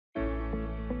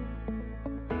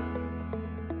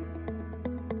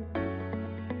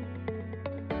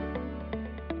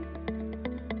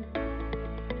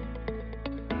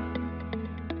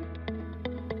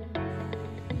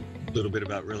A little bit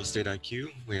about Real Estate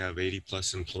IQ. We have 80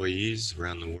 plus employees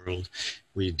around the world.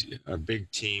 Our big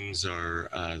teams are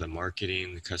the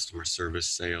marketing, the customer service,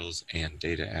 sales, and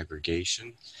data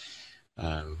aggregation.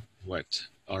 What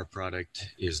our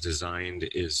product is designed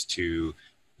is to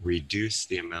reduce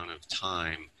the amount of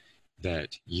time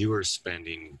that you are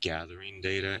spending gathering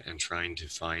data and trying to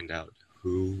find out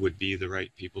who would be the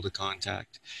right people to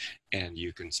contact. And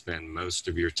you can spend most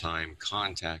of your time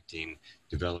contacting,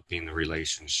 developing the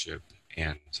relationship,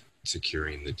 and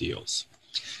securing the deals.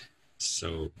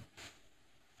 So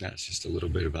that's just a little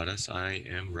bit about us. I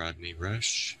am Rodney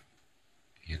Rush,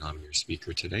 and I'm your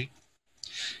speaker today.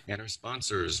 And our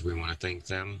sponsors, we want to thank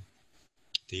them.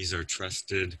 These are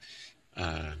trusted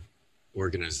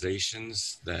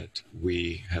organizations that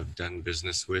we have done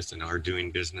business with and are doing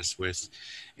business with.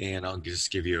 And I'll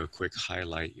just give you a quick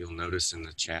highlight. You'll notice in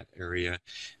the chat area,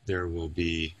 there will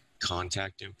be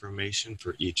contact information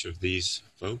for each of these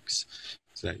folks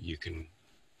so that you can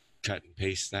cut and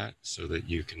paste that so that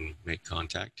you can make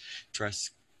contact.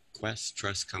 Quest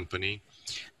Trust Company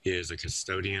is a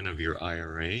custodian of your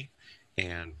IRA.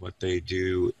 And what they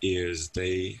do is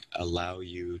they allow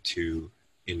you to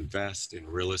invest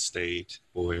in real estate,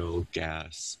 oil,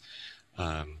 gas,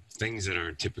 things that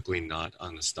are typically not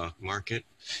on the stock market,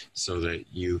 so that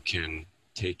you can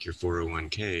take your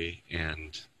 401k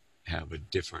and have a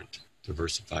different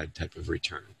diversified type of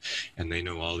return. And they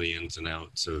know all the ins and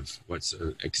outs of what's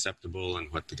acceptable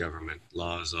and what the government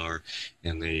laws are,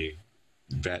 and they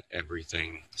vet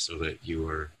everything so that you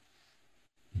are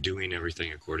doing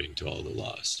everything according to all the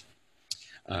laws.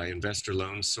 Investor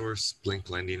Loan Source, Blink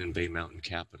Lending, and Bay Mountain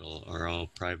Capital are all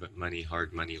private money,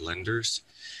 hard money lenders.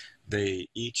 They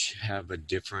each have a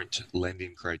different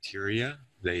lending criteria.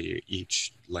 They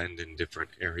each lend in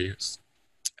different areas.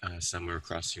 Some are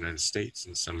across the United States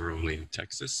and some are only in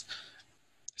Texas.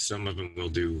 Some of them will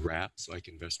do wraps, like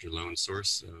Investor Loan Source,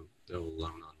 so they'll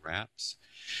loan on wraps.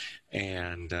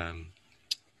 And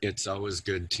it's always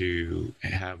good to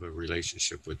have a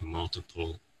relationship with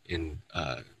multiple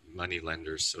money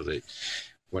lenders so that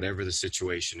whatever the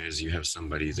situation is, you have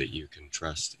somebody that you can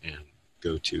trust and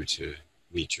go to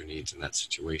meet your needs in that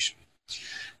situation.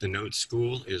 The Note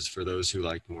School is for those who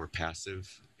like more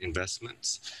passive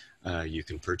investments. You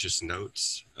can purchase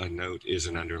notes. A note is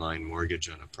an underlying mortgage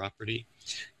on a property,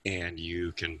 and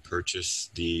you can purchase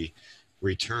the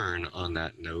return on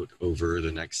that note over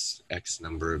the next X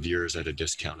number of years at a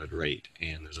discounted rate.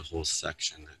 And there's a whole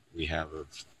section that we have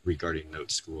regarding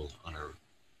Note School on our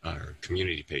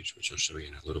community page, which I'll show you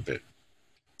in a little bit.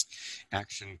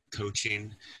 Action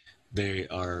Coaching, they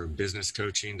are business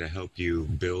coaching to help you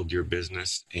build your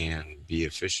business and be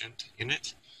efficient in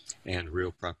it. And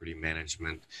Real Property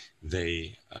Management,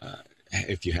 they,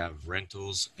 if you have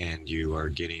rentals and you are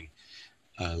getting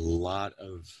a lot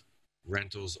of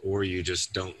rentals, or you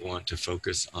just don't want to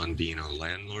focus on being a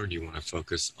landlord, you want to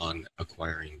focus on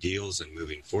acquiring deals and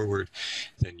moving forward,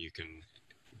 then you can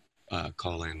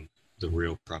call in the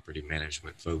Real Property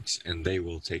Management folks, and they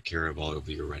will take care of all of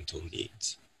your rental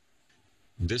needs.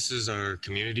 This is our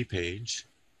community page,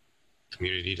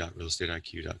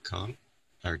 community.realestateIQ.com,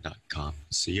 or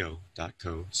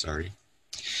 .co, sorry.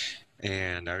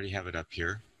 And I already have it up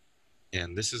here.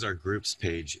 And this is our groups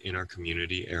page in our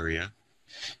community area.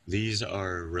 These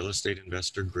are real estate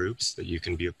investor groups that you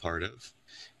can be a part of.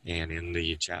 And in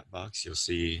the chat box, you'll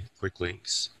see quick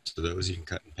links to those you can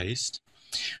cut and paste.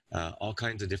 All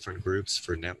kinds of different groups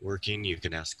for networking. You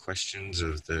can ask questions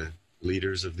of the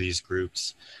leaders of these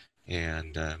groups,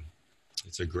 and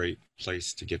it's a great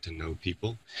place to get to know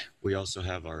people. We also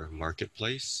have our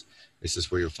marketplace. This is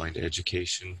where you'll find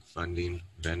education, funding,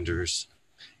 vendors,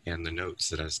 and the notes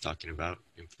that I was talking about,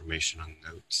 information on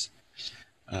notes.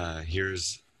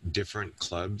 Here's different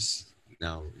clubs.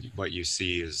 Now, what you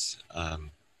see is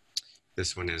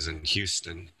this one is in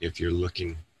Houston. If you're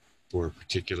looking for a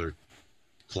particular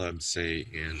club, say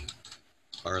in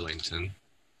Arlington,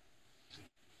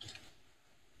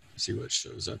 see what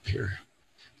shows up here.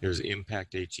 There's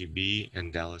Impact HEB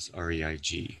and Dallas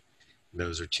REIG.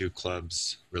 Those are two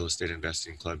clubs, real estate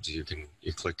investing clubs. You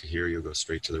click here, you'll go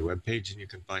straight to their webpage, and you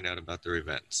can find out about their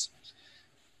events.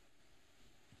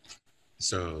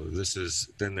 So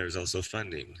then there's also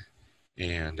funding.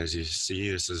 And as you see,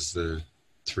 this is the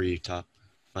 3 top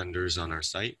funders on our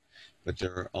site, but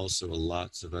there are also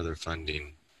lots of other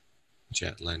funding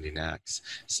jet lending acts.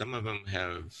 Some of them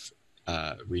have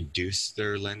reduced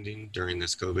their lending during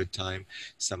this COVID time.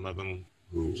 Some of them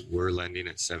who were lending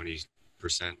at 70%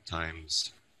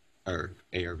 times, or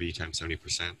ARV times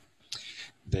 70%,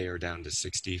 they are down to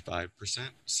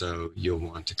 65%. So you'll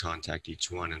want to contact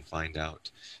each one and find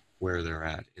out where they're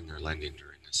at in their lending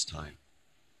during this time.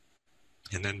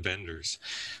 And then vendors.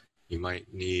 You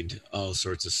might need all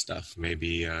sorts of stuff,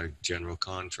 maybe a general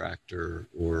contractor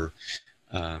or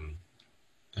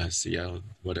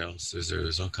what else is there?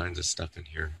 There's all kinds of stuff in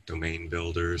here. Domain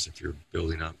builders, if you're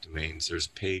building out domains, there's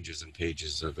pages and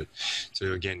pages of it.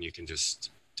 So again, you can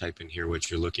just type in here what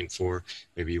you're looking for.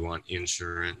 Maybe you want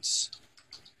insurance.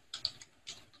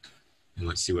 And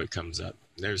let's see what comes up.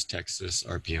 There's Texas,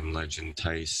 RPM Legend,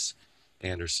 Tice,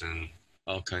 Anderson,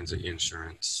 all kinds of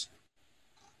insurance,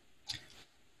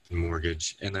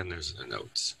 mortgage, and then there's the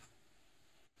notes.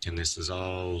 And this is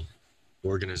all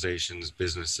organizations,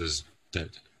 businesses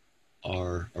that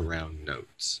are around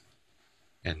notes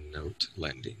and note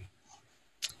lending.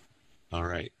 All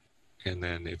right. And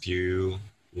then if you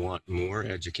want more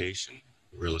education,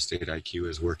 Real Estate IQ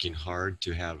is working hard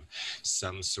to have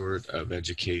some sort of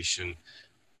education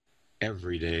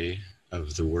every day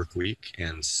of the work week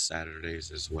and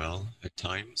Saturdays as well at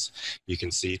times. You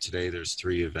can see today there's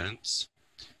 3 events.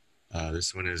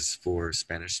 This one is for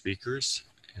Spanish speakers,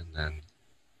 and then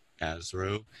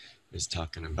Azro is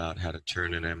talking about how to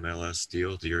turn an MLS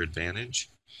deal to your advantage.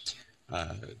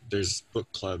 There's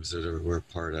book clubs that we're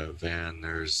part of, and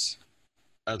there's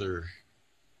other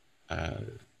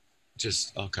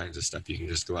just all kinds of stuff. You can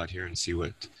just go out here and see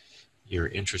what you're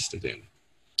interested in.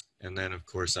 And then, of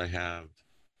course, I have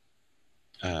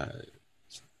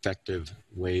effective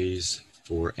ways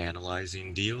for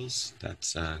analyzing deals.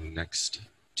 That's next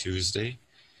Tuesday.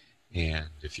 And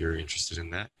if you're interested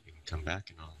in that, you can come back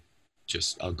and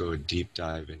I'll go a deep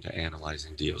dive into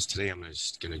analyzing deals. Today, I'm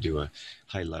just going to do a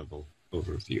high-level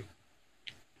overview.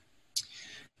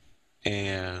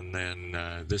 And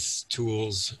then this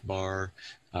tools bar,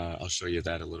 I'll show you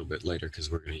that a little bit later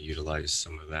because we're going to utilize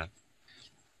some of that.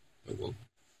 But we'll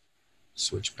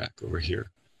switch back over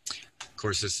here. Of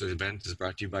course, this event is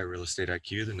brought to you by Real Estate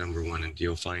IQ, the #1 in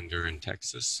deal finder in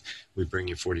Texas. We bring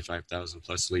you 45,000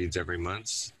 plus leads every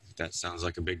month. That sounds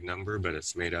like a big number, but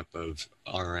it's made up of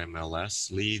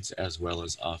RMLS leads as well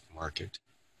as off-market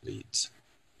leads.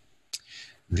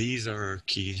 These are our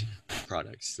key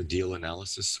products: the Deal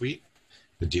Analysis Suite,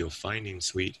 the Deal Finding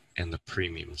Suite, and the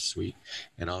Premium Suite.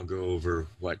 And I'll go over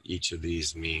what each of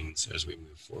these means as we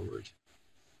move forward.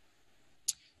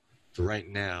 For right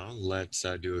now, let's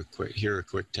do a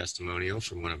quick testimonial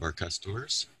from one of our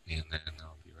customers, and then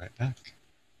I'll be right back.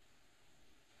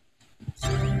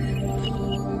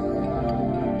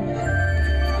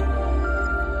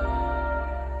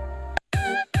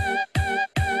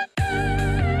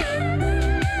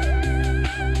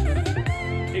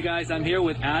 Hey guys, I'm here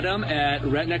with Adam at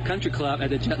Redneck Country Club at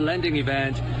the Jet Lending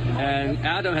event, and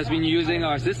Adam has been using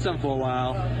our system for a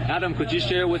while. Adam, could you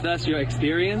share with us your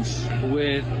experience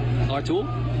with our tool?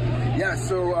 Yeah,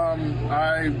 so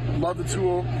I love the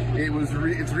tool.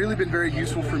 It's really been very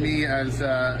useful for me as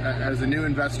a new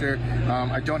investor.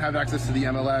 I don't have access to the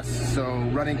MLS, so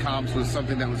running comps was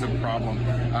something that was a problem.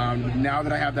 Now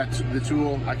that I have the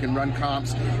tool, I can run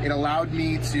comps. It allowed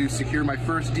me to secure my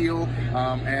first deal,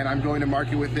 and I'm going to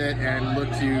market with it and look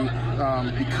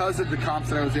to, because of the comps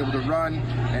that I was able to run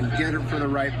and get it for the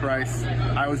right price,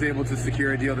 I was able to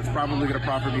secure a deal that's probably going to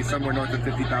profit me somewhere north of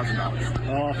 $50,000.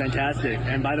 Oh, fantastic.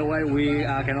 And by the way, we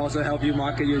can also help you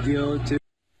market your deal too.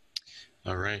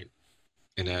 All right.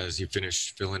 And as you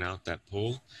finish filling out that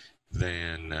poll,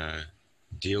 then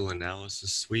Deal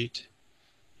Analysis Suite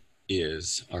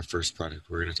is our first product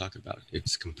we're going to talk about.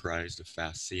 It's comprised of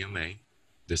Fast CMA.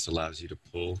 This allows you to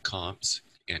pull comps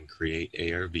and create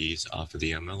ARVs off of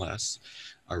the MLS,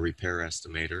 our repair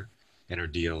estimator, and our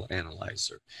deal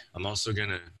analyzer. I'm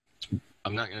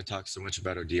not going to talk so much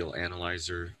about our deal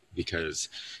analyzer because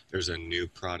there's a new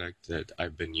product that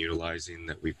I've been utilizing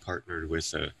that we partnered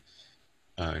with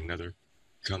another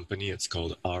company. It's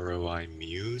called ROI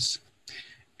Muse,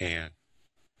 and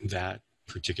that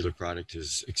particular product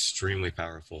is extremely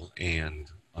powerful, and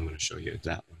I'm going to show you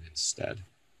that one instead.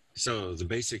 So the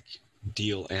basic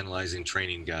deal analyzing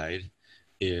training guide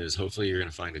is, hopefully you're going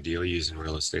to find a deal using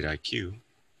Real Estate IQ,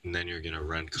 and then you're going to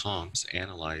run comps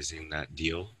analyzing that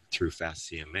deal through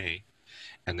Fast CMA,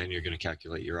 and then you're going to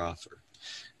calculate your offer.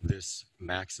 This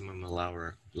maximum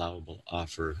allowable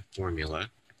offer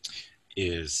formula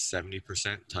is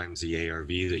 70% times the ARV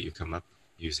that you come up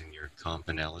using your comp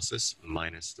analysis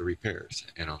minus the repairs.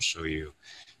 And I'll show you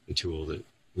the tool that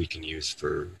we can use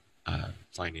for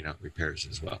finding out repairs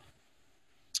as well.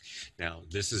 Now,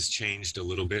 this has changed a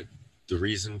little bit. The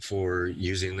reason for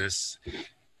using this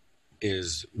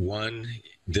is, one,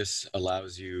 this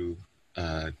allows you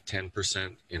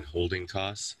 10% in holding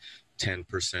costs,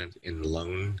 10% in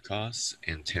loan costs,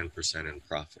 and 10% in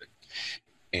profit.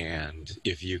 And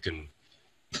if you can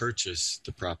purchase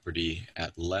the property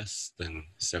at less than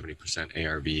 70%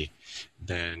 ARV,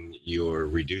 then you're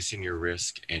reducing your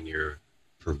risk and you're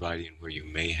providing where you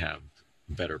may have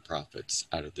better profits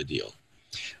out of the deal.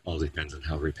 All depends on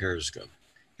how repairs go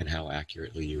and how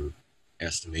accurately you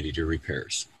estimated your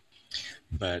repairs.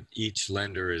 But each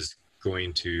lender is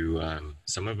going to,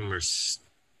 some of them are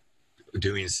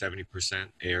doing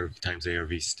 70% times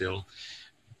ARV still,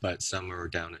 but some are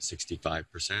down at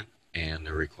 65%, and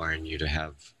they're requiring you to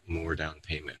have more down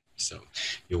payment. So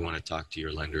you'll want to talk to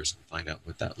your lenders and find out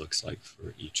what that looks like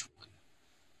for each one.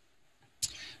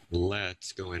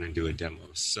 Let's go in and do a demo.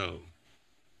 So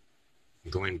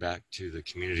going back to the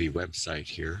community website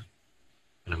here,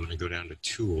 and I'm going to go down to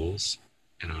Tools,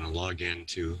 and I'm going to log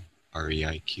into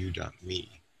reiq.me.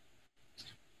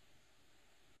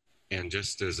 And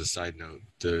just as a side note,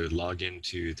 the login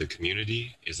to the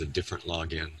community is a different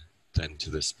login than to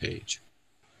this page.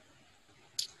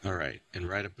 All right, and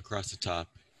right up across the top,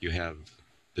 you have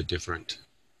the different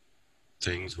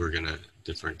things.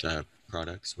 Different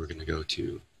products. We're gonna go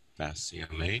to Fast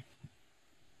CMA.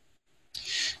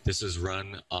 This is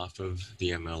run off of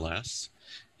the MLS.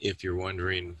 If you're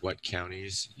wondering what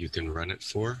counties you can run it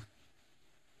for,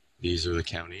 these are the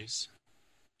counties.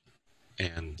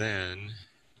 And then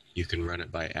you can run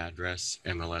it by address,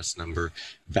 MLS number.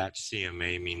 Batch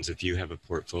CMA means if you have a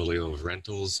portfolio of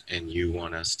rentals and you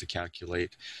want us to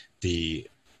calculate the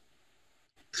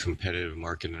competitive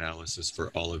market analysis for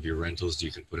all of your rentals,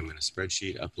 you can put them in a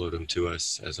spreadsheet, upload them to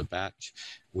us as a batch.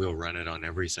 We'll run it on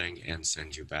everything and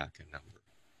send you back a number.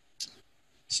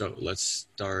 So let's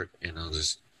start, and I'll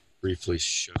just briefly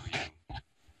show you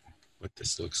what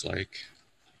this looks like.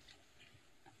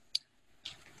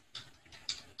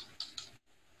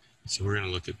 So we're going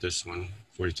to look at this one,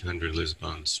 4200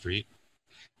 Lisbon Street.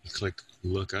 You click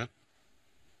look up,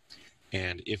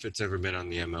 and if it's ever been on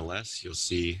the MLS, you'll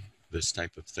see this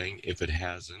type of thing. If it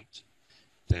hasn't,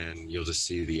 then you'll just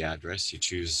see the address. You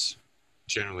choose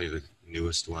generally the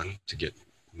newest one to get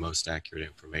most accurate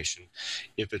information.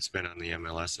 If it's been on the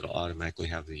MLS, it'll automatically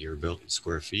have the year built in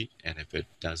square feet, and if it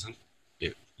doesn't,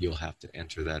 you'll have to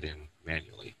enter that in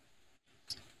manually.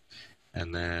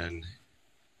 And then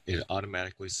it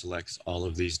automatically selects all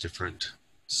of these different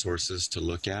sources to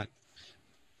look at.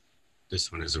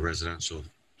 This one is a residential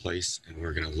place, and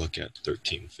we're going to look at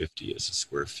 1350 as a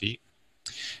square feet.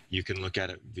 You can look at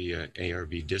it via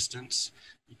ARV distance,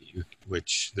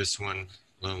 which this one,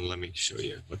 well, let me show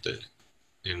you what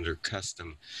under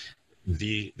custom,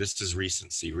 this is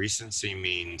recency. Recency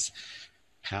means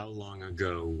how long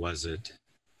ago was it,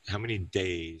 how many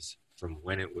days from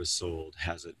when it was sold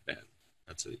has it been?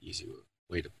 That's an easy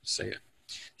way to say it.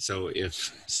 So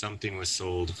if something was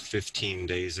sold 15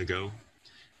 days ago,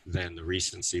 then the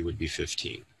recency would be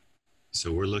 15.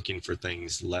 So we're looking for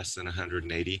things less than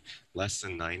 180. Less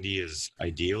than 90 is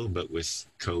ideal, but with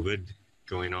COVID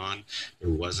going on, there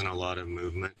wasn't a lot of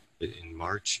movement in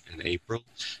March and April,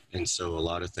 and so a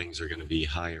lot of things are going to be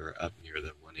higher up near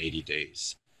the 180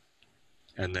 days.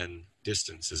 And then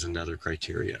distance is another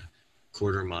criteria.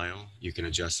 Quarter mile, you can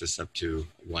adjust this up to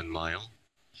 1 mile.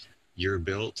 Year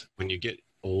built, when you get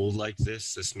old like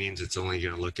this means it's only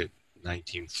going to look at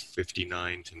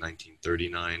 1959 to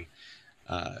 1939.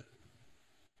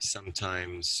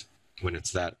 Sometimes when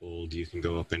it's that old, you can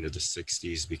go up into the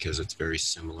 60s because it's very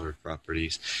similar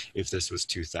properties. If this was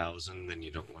 2000, then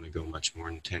you don't want to go much more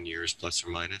than 10 years plus or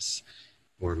minus.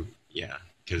 Or yeah,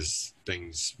 because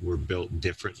things were built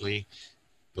differently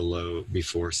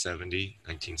before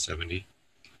 1970.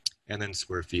 And then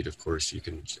square feet, of course, you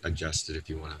can adjust it if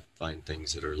you want to find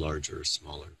things that are larger or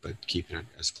smaller, but keeping it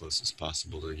as close as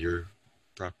possible to your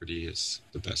property is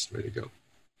the best way to go.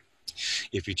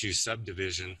 If you choose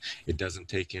subdivision, it doesn't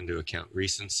take into account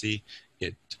recency.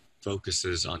 It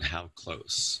focuses on how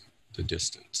close, the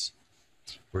distance.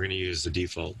 We're going to use the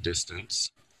default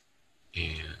distance,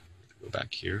 and go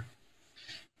back here,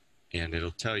 and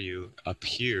it'll tell you up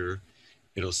here,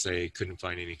 it'll say couldn't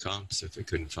find any comps if it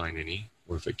couldn't find any,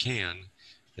 or if it can,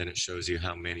 then it shows you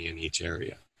how many in each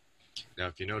area. Now,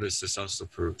 if you notice, this also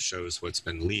shows what's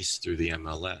been leased through the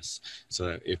MLS. So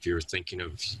that if you're thinking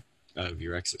of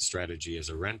your exit strategy as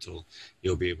a rental,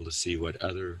 you'll be able to see what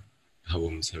other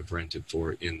homes have rented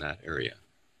for in that area.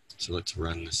 So let's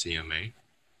run the CMA.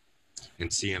 And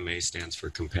CMA stands for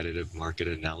Competitive Market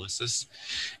Analysis.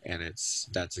 And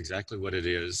that's exactly what it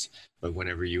is. But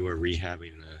whenever you are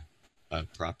rehabbing a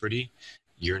property,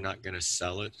 you're not going to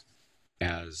sell it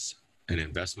as an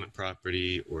investment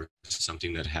property or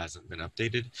something that hasn't been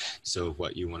updated. So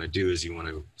what you want to do is you want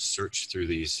to search through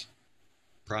these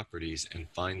properties and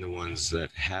find the ones that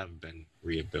have been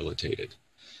rehabilitated.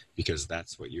 because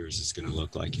that's what yours is going to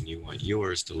look like, and you want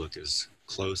yours to look as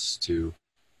close to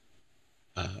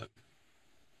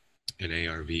an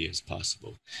ARV as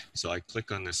possible. So I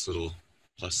click on this little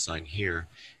plus sign here,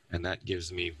 and that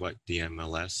gives me what the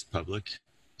MLS public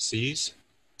sees.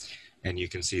 And you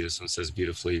can see this one says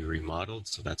beautifully remodeled,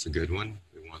 so that's a good one.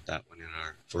 We want that one in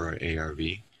for our ARV.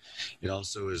 It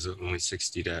also is only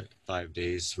 65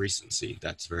 days recency.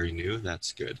 That's very new.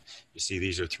 That's good. You see,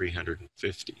 these are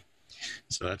 350.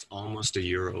 So that's almost a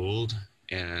year old.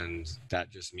 And that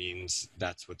just means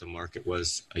that's what the market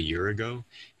was a year ago.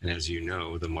 And as you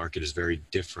know, the market is very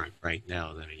different right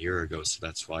now than a year ago. So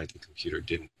that's why the computer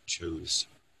didn't choose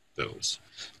those,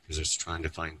 because it's trying to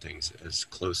find things as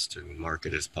close to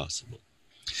market as possible.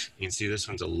 You can see this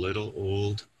one's a little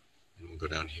old, and we'll go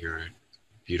down here,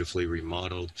 beautifully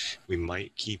remodeled. We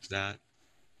might keep that,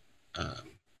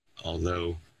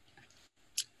 although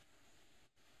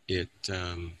it,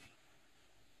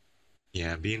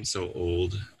 yeah, being so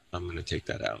old, I'm going to take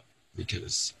that out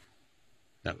because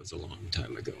that was a long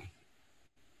time ago.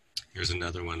 Here's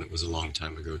another one that was a long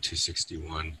time ago,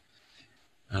 261.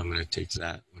 I'm going to take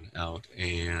that one out,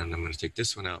 and I'm going to take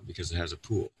this one out because it has a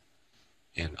pool,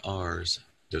 and ours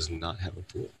does not have a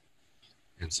pool,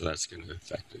 and so that's going to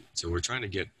affect it. So we're trying to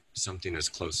get something as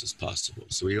close as possible.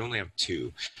 So we only have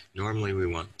 2. Normally we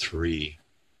want 3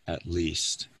 at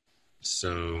least.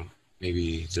 So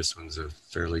maybe this one's a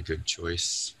fairly good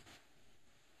choice.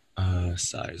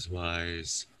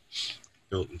 Size-wise,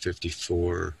 built in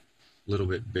 54, a little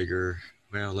bit bigger.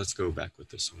 Well, let's go back with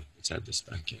this one. Let's add this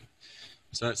back in.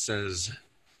 So that says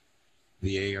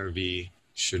the ARV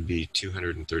should be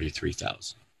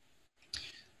 233,000.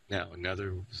 Now,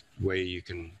 another way you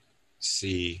can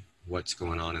see what's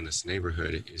going on in this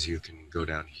neighborhood is you can go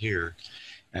down here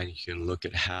and you can look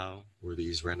at how were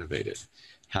these renovated.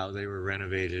 How they were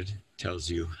renovated tells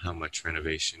you how much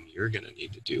renovation you're going to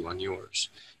need to do on yours.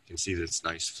 You can see that it's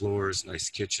nice floors, nice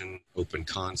kitchen, open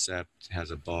concept,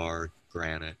 has a bar,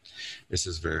 granite. This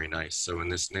is very nice. So in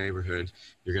this neighborhood,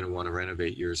 you're going to want to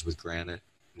renovate yours with granite,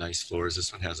 nice floors.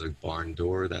 This one has a barn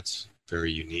door. That's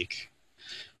very unique.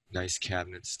 Nice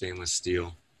cabinet, stainless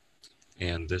steel.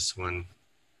 And this one,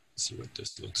 let's see what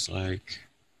this looks like.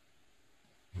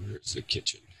 Where's the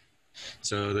kitchen?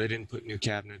 So they didn't put new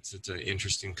cabinets. It's an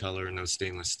interesting color, no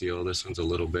stainless steel. This one's a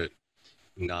little bit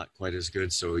not quite as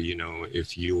good. So, you know,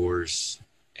 if yours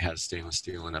has stainless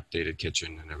steel and updated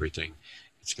kitchen and everything,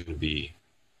 it's going to be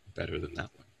better than that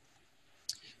one.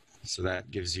 So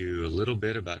that gives you a little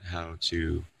bit about how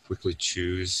to quickly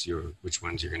choose which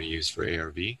ones you're going to use for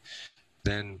ARV.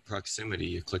 Then proximity,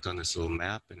 you click on this little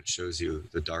map and it shows you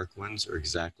the dark ones are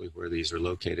exactly where these are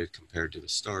located compared to the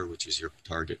star, which is your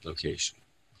target location.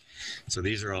 So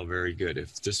these are all very good.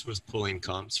 If this was pulling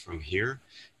comps from here,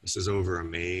 this is over a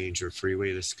major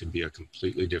freeway. This could be a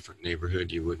completely different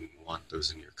neighborhood. You wouldn't want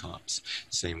those in your comps.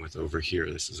 Same with over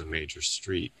here. This is a major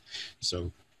street.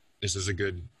 So this is a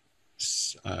good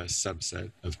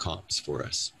subset of comps for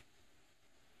us.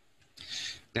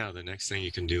 Now, the next thing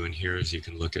you can do in here is you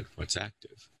can look at what's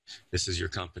active. This is your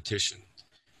competition.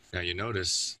 Now, you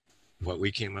notice what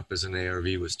we came up as an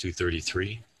ARV was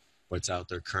 233. What's out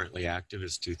there currently active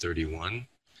is 231.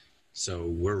 So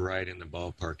we're right in the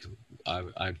ballpark.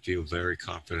 I feel very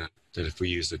confident that if we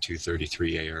use the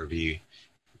 233 ARV,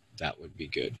 that would be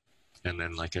good. And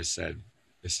then, like I said,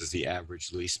 this is the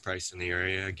average lease price in the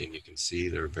area. Again, you can see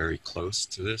they're very close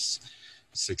to this.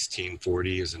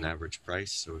 1640 is an average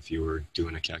price. So if you were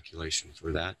doing a calculation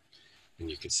for that, then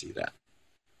you could see that.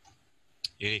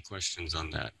 Any questions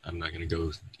on that? I'm not going to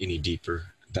go any deeper.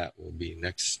 That will be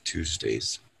next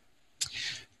Tuesdays.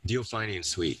 Deal Finding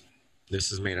Suite.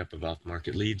 This is made up of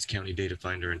off-market leads, County Data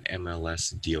Finder, and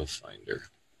MLS Deal Finder.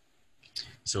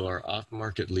 So our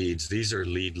off-market leads, these are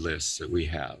lead lists that we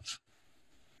have.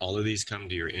 All of these come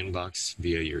to your inbox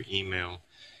via your email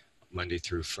Monday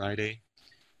through Friday.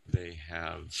 They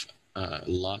have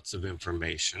lots of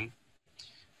information,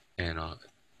 and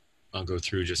I'll go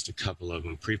through just a couple of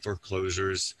them.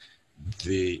 Pre-foreclosures.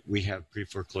 We have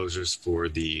pre-foreclosures for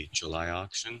the July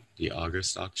auction, the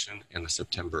August auction, and the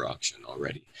September auction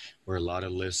already. Where a lot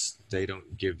of lists, they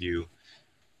don't give you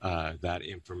that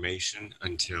information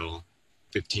until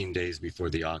 15 days before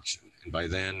the auction. And by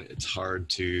then, it's hard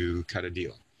to cut a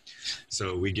deal.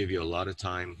 So we give you a lot of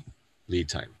time, lead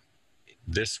time.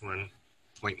 This one,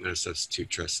 appointment of substitute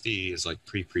trustee, is like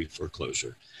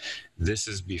pre-foreclosure. This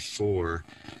is before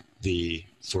the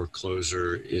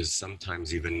foreclosure is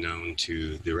sometimes even known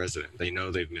to the resident. They know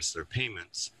they've missed their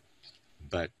payments,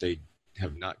 but they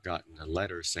have not gotten a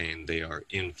letter saying they are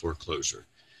in foreclosure.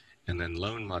 And then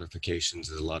loan modifications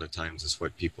is a lot of times is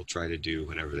what people try to do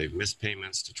whenever they've missed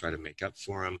payments to try to make up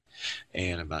for them.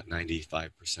 And about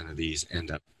 95% of these end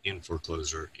up in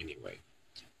foreclosure anyway.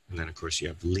 And then, of course, you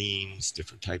have liens,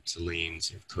 different types of liens.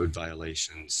 You have code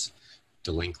violations,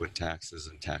 delinquent taxes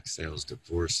and tax sales,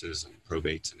 divorces, and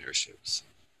probates and heirships.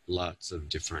 Lots of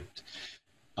different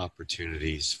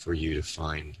opportunities for you to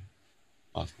find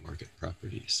off-market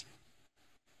properties.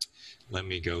 Let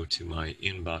me go to my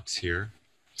inbox here.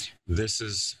 This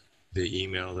is the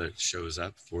email that shows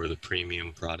up for the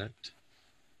premium product,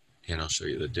 and I'll show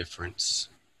you the difference.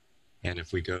 And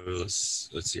if we go, let's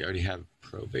see, I already have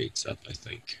probates up, I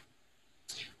think.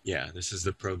 Yeah, this is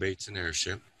the probates and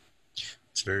heirship.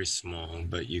 It's very small,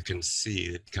 but you can see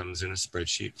it comes in a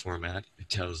spreadsheet format. It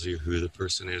tells you who the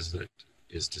person is that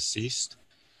is deceased,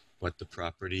 what the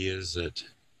property is that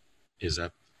is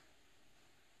up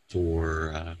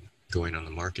for going on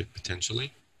the market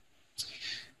potentially,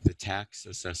 the tax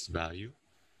assessed value,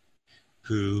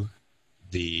 who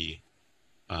the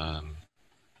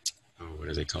what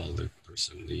do they call the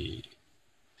person?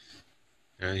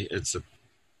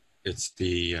 It's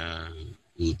the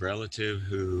relative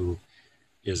who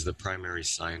is the primary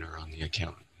signer on the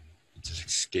account. It just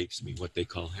escapes me what they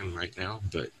call him right now,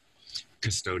 but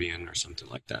custodian or something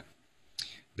like that.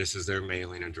 This is their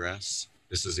mailing address.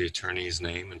 This is the attorney's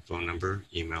name and phone number,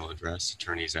 email address,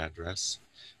 attorney's address,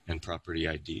 and property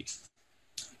ID.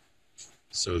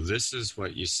 So this is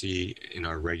what you see in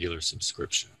our regular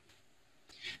subscription.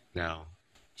 Now,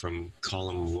 from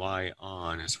column Y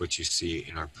on is what you see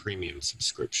in our premium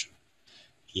subscription.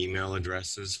 Email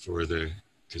addresses for the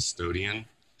custodian,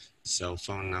 cell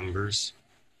phone numbers,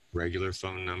 regular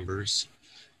phone numbers,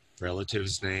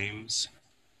 relatives' names,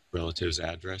 relatives'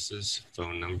 addresses,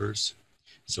 phone numbers.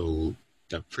 So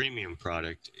the premium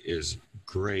product is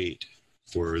great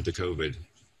for the COVID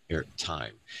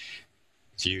time.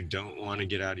 If you don't want to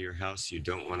get out of your house, you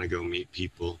don't want to go meet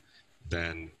people,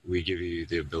 then we give you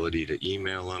the ability to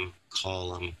email them,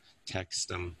 call them, text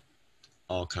them,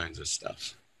 all kinds of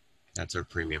stuff. That's our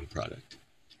premium product.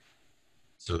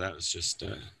 So that was just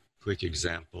a quick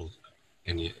example.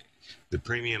 And the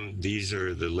premium, these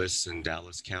are the lists in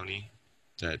Dallas County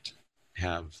that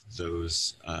have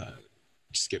those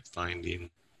skip finding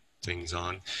things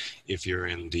on. If you're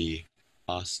in the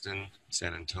Austin,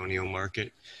 San Antonio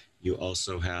market, you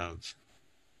also have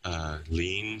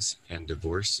liens and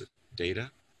divorce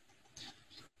data.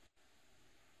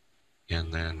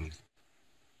 And then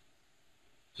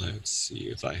let's see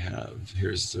if I have,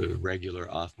 here's the regular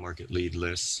off-market lead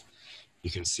lists.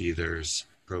 You can see there's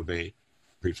probate,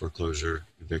 pre-foreclosure,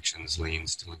 evictions,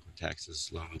 liens, delinquent taxes,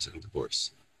 loans, and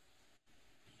divorce.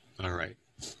 All right.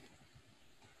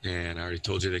 And I already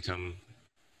told you they come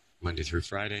Monday through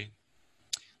Friday.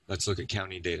 Let's look at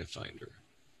County Data Finder.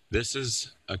 This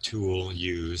is a tool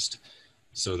used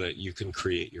so that you can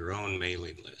create your own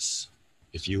mailing lists.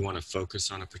 If you want to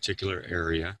focus on a particular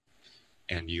area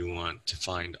and you want to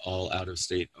find all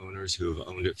out-of-state owners who have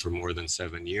owned it for more than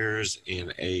 7 years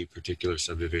in a particular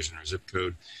subdivision or zip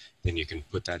code, then you can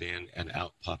put that in and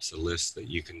out pops a list that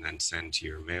you can then send to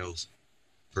your mails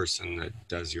person that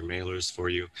does your mailers for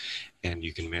you, and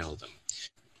you can mail them.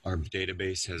 Our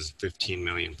database has 15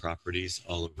 million properties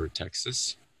all over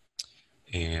Texas.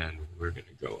 And we're going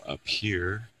to go up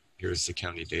here. Here's the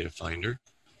County Data Finder.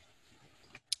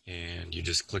 And you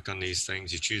just click on these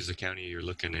things. You choose the county you're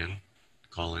looking in.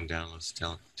 Collin, Dallas,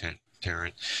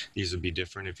 Tarrant. These would be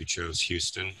different if you chose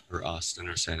Houston or Austin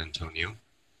or San Antonio.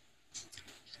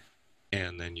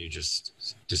 And then you just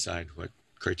decide what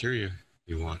criteria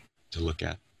you want to look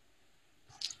at.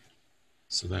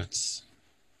 So that's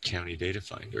County Data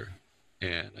Finder.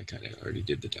 And I kind of already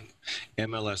did the demo.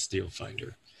 MLS Deal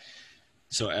Finder.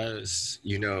 So as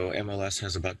you know, MLS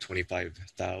has about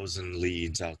 25,000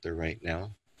 leads out there right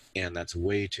now, and that's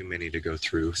way too many to go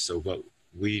through. So what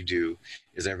we do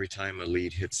is every time a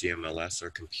lead hits the MLS,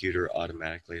 our computer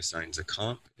automatically assigns a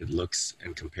comp. It looks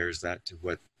and compares that to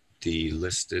what the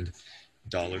listed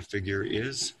dollar figure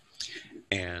is,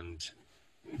 and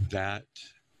that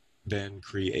then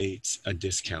creates a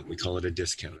discount. We call it a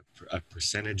discount, a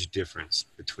percentage difference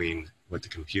between what the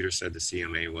computer said the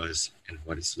CMA was and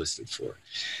what it's listed for.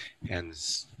 And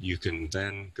you can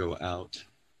then go out,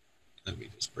 let me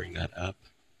just bring that up.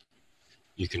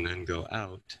 You can then go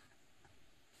out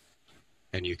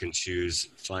and you can choose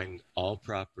find all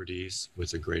properties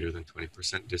with a greater than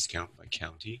 20% discount by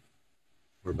county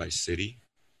or by city.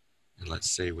 And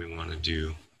let's say we want to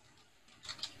do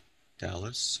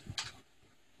Dallas.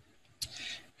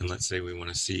 And let's say we want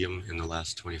to see them in the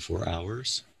last 24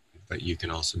 hours, but you can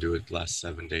also do it last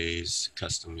 7 days,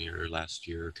 custom year, last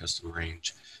year, custom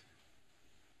range,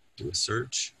 do a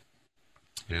search,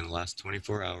 and in the last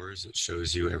 24 hours, it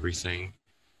shows you everything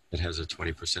that has a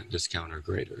 20% discount or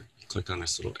greater. You click on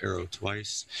this little arrow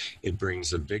twice, it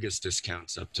brings the biggest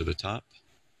discounts up to the top,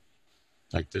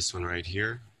 like this one right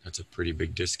here. That's a pretty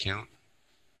big discount.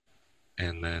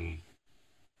 And then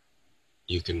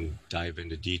you can dive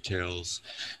into details.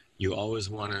 You always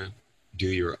want to do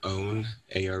your own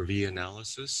ARV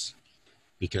analysis,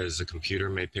 because the computer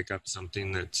may pick up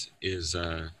something that is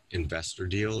an investor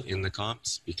deal in the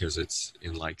comps because it's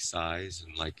in like size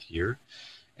and like here.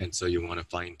 And so you want to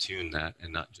fine tune that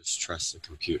and not just trust the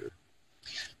computer.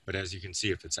 But as you can see,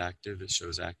 if it's active, it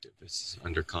shows active. If it's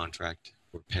under contract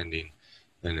or pending,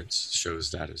 then it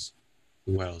shows that as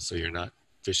well. So you're not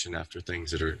fishing after things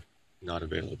that are not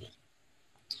available.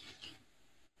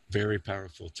 Very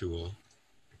powerful tool.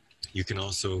 You can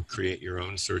also create your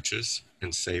own searches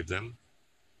and save them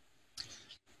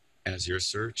as your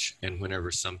search, and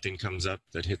whenever something comes up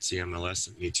that hits the MLS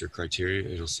that meets your criteria,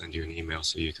 it'll send you an email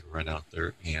so you can run out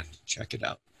there and check it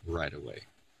out right away.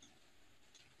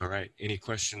 All right, any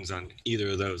questions on either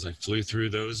of those? I flew through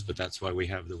those, but that's why we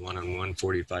have the one-on-one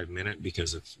 45-minute,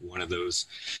 because if one of those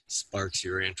sparks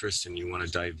your interest and you want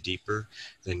to dive deeper,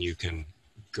 then you can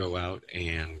go out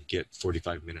and get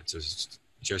 45 minutes of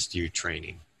just you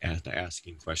training and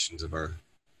asking questions of our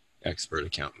expert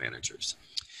account managers.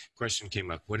 Question came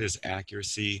up, what is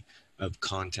accuracy of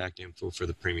contact info for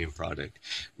the premium product?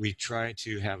 We try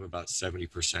to have about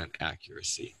 70%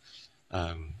 accuracy.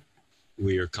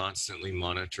 We are constantly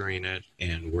monitoring it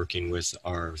and working with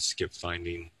our skip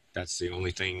finding. That's the only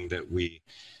thing that we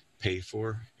pay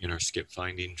for in our skip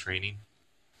finding training,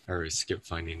 or skip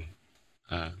finding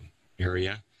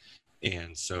area.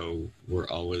 And so we're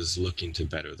always looking to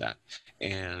better that.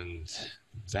 And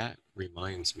that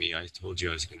reminds me, I told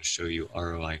you I was going to show you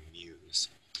ROI Muse.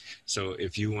 So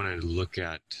if you want to look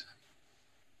at,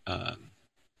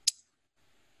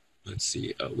 let's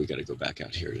see, oh, we got to go back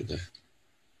out here to the,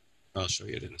 I'll show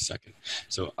you it in a second.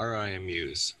 So ROI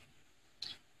Muse,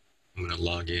 I'm going to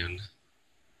log in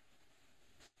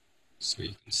so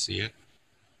you can see it.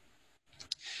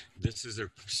 This is their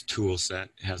tool set.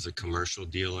 It has a commercial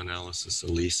deal analysis, a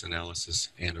lease analysis,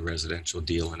 and a residential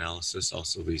deal analysis.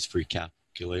 Also these free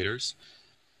calculators.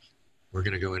 We're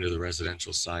going to go into the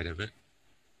residential side of it.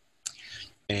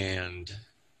 And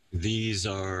these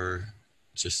are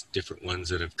just different ones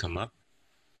that have come up.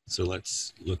 So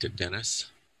let's look at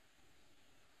Dennis.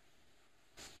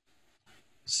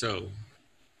 So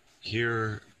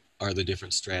here are the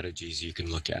different strategies you can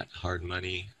look at. Hard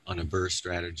money on a BRRRR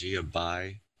strategy, a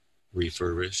buy,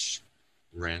 refurbish,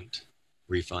 rent,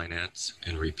 refinance,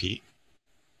 and repeat.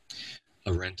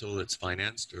 A rental that's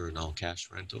financed or an all-cash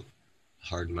rental.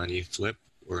 Hard money flip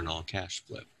or an all-cash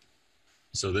flip.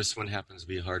 So this one happens to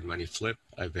be a hard money flip.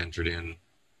 I've entered in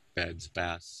beds,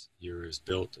 baths, year is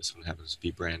built. This one happens to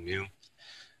be brand new.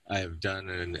 I have done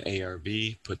an ARV,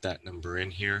 put that number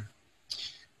in here.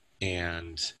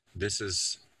 And this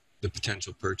is the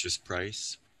potential purchase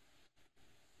price.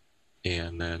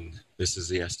 And then this is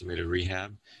the estimated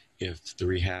rehab. If the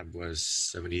rehab was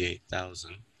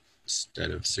 78,000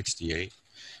 instead of 68,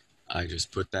 I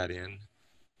just put that in.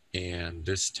 And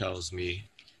this tells me,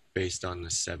 based on the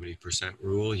 70%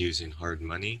 rule using hard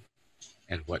money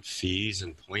and what fees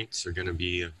and points are going to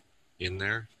be in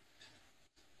there,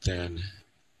 then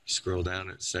scroll down,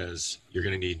 it says you're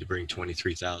going to need to bring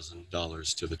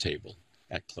 $23,000 to the table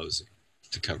at closing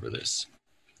to cover this.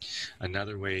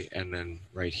 Another way, and then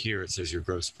right here it says your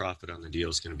gross profit on the deal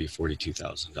is going to be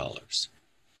 $42,000.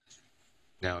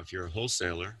 Now, if you're a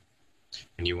wholesaler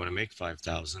and you want to make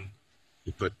 $5,000,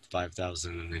 you put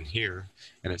 $5,000 in here,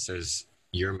 and it says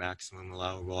your maximum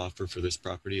allowable offer for this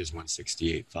property is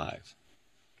 $168,500.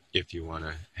 If you want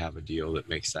to have a deal that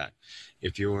makes that.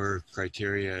 If your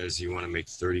criteria is you want to make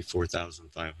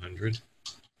 $34,500,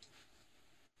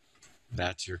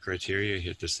 that's your criteria.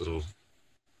 Hit this little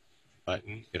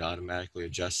button. It automatically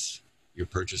adjusts your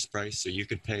purchase price. So you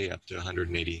could pay up to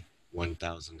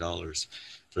 $181,000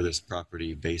 for this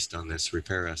property based on this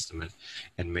repair estimate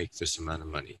and make this amount of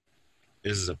money.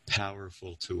 This is a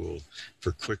powerful tool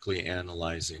for quickly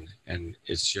analyzing, and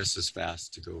it's just as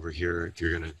fast to go over here. If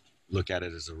you're going to look at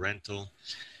it as a rental,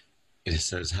 it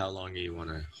says how long you want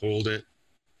to hold it,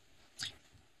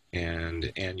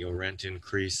 and annual rent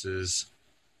increases,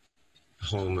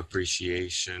 home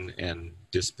appreciation and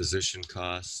disposition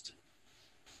cost.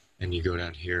 And you go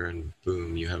down here and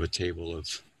boom, you have a table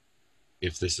of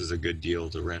if this is a good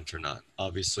deal to rent or not.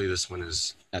 Obviously, this one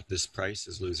is at this price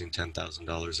is losing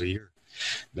 $10,000 a year.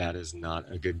 That is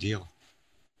not a good deal.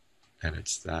 And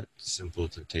it's that simple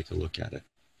to take a look at it.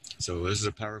 So this is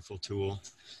a powerful tool,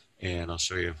 and I'll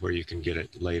show you where you can get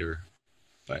it later,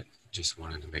 but just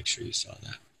wanted to make sure you saw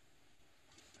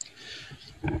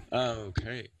that.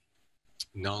 Okay.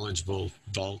 Knowledge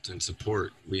Vault and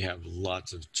support. We have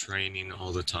lots of training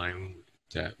all the time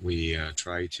that we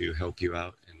try to help you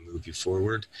out and move you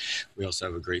forward. We also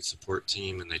have a great support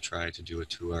team, and they try to do a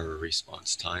 2-hour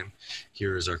response time.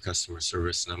 Here is our customer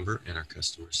service number and our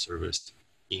customer service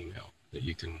email that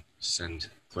you can send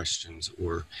questions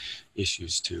or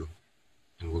issues to,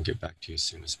 and we'll get back to you as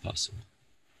soon as possible.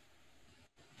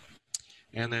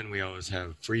 And then we always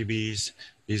have freebies.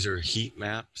 These are heat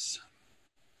maps.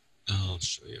 I'll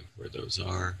show you where those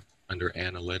are under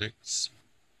analytics.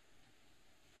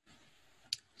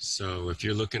 So if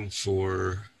you're looking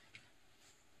for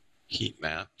heat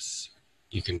maps,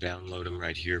 you can download them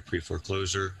right here,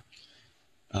 pre-foreclosure,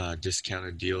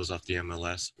 discounted deals off the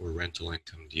MLS, or rental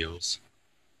income deals.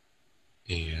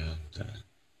 And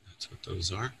that's what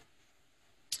those are.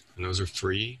 And those are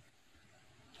free.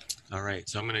 All right,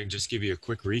 so I'm going to just give you a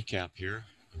quick recap here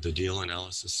of the deal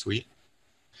analysis suite.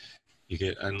 You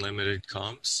get unlimited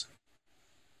comps.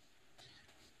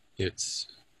 It's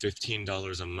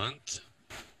 $15 a month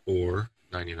or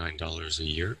 $99 a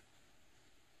year.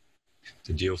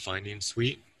 The deal finding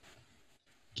suite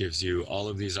gives you all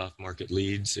of these off-market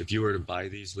leads. If you were to buy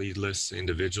these lead lists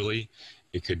individually,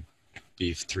 it could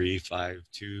be $2,000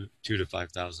 to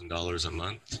 $5,000 a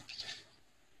month.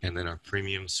 And then our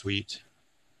premium suite,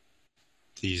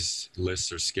 these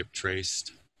lists are skip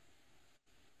traced,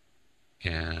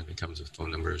 and it comes with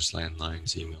phone numbers,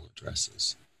 landlines, email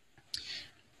addresses.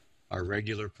 Our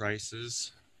regular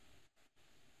prices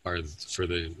are for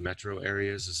the metro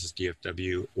areas. This is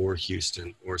DFW or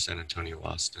Houston or San Antonio,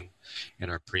 Austin. And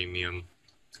our premium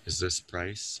is this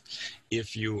price.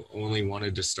 If you only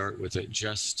wanted to start with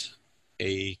just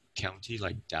a county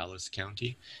like Dallas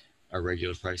County, our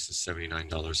regular price is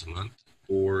 $79 a month,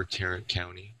 or Tarrant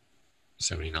County,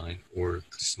 $79, or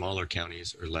smaller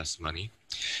counties or less money.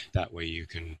 That way you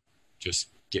can just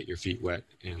get your feet wet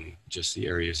in just the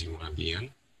areas you want to be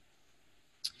in.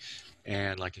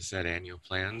 And like I said, annual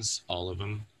plans, all of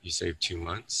them, you save 2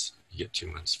 months. You get 2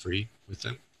 months free with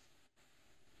them.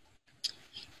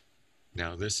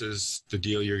 Now this is the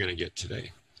deal you're going to get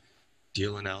today.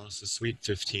 Deal analysis suite,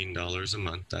 $15 a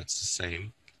month. That's the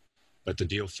same. But the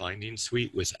deal finding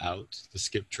suite without the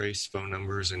skip trace phone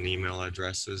numbers and email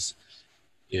addresses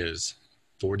is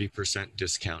 40%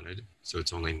 discounted. So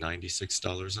it's only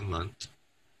 $96 a month.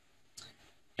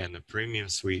 And the premium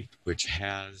suite, which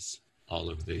has all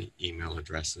of the email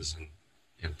addresses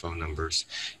and phone numbers,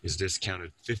 is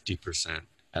discounted 50%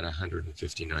 at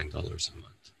 $159 a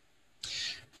month.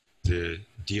 The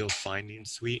deal finding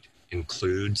suite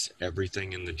includes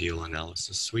everything in the deal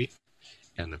analysis suite,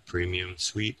 and the premium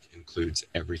suite includes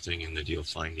everything in the deal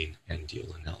finding and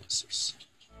deal analysis.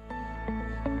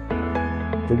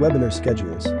 For webinar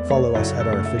schedules, follow us at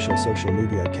our official social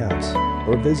media accounts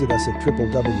or visit us at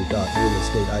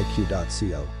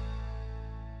www.realestateiq.co.